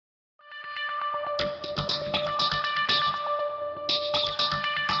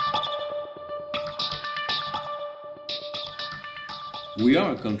We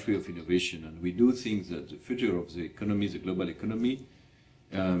are a country of innovation, and we do think that the future of the economy, the global economy,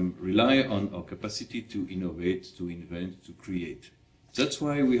 rely on our capacity to innovate, to invent, to create. That's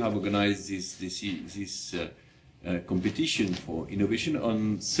why we have organized this competition for innovation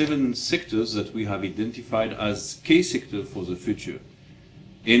on 7 sectors that we have identified as key sectors for the future.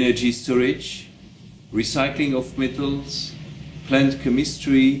 Energy storage, recycling of metals, plant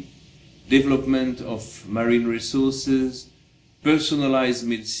chemistry, development of marine resources, personalized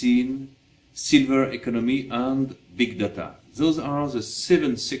medicine, silver economy, and big data. Those are the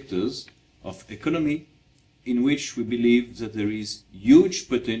 7 sectors of economy in which we believe that there is huge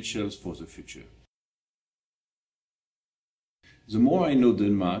potentials for the future. The more I know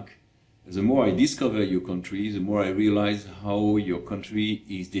Denmark, the more I discover your country, the more I realize how your country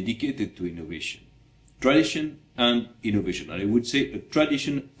is dedicated to innovation. Tradition and innovation. And I would say a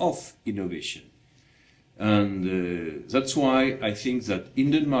tradition of innovation. And that's why I think that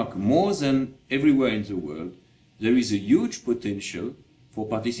in Denmark, more than everywhere in the world, there is a huge potential for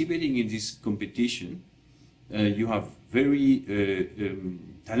participating in this competition. You have very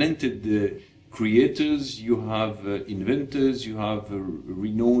talented creators, you have inventors, you have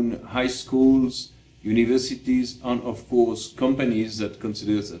renowned high schools, universities, and of course companies that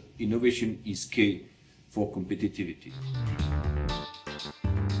consider that innovation is key for competitivity.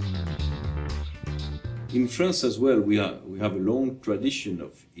 In France as well, we have a long tradition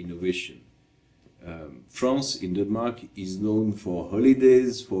of innovation. France in Denmark is known for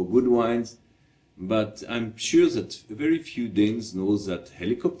holidays, for good wines, but I'm sure that very few Danes know that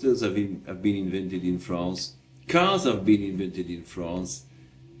helicopters have been invented in France, cars have been invented in France,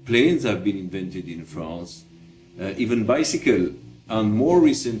 planes have been invented in France, even bicycle. And more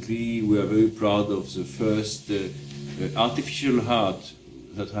recently, we are very proud of the first artificial heart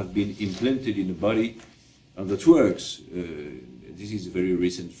that have been implanted in the body and that works. This is a very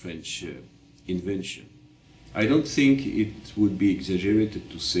recent French invention. I don't think it would be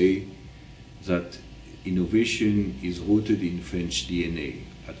exaggerated to say that innovation is rooted in French DNA,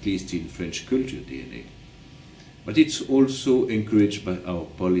 at least in French culture DNA. But it's also encouraged by our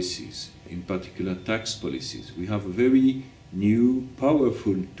policies, in particular tax policies. We have a very new,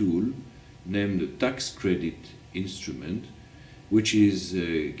 powerful tool named the tax credit instrument, which is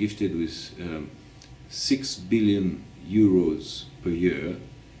gifted with 6 billion euros per year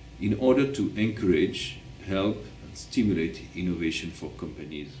in order to encourage, help, and stimulate innovation for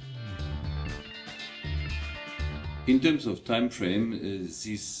companies. In terms of time frame,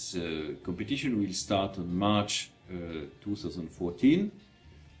 this competition will start on March 2014,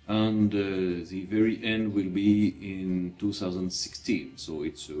 and the very end will be in 2016. So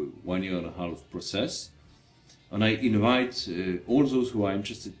it's a 1.5-year process. And I invite all those who are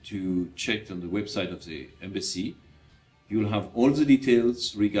interested to check on the website of the embassy. You will have all the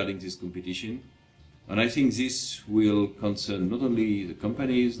details regarding this competition. And I think this will concern not only the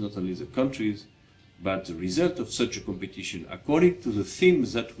companies, not only the countries, but the result of such a competition, according to the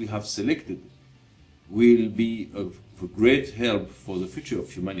themes that we have selected, will be of great help for the future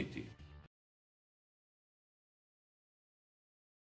of humanity.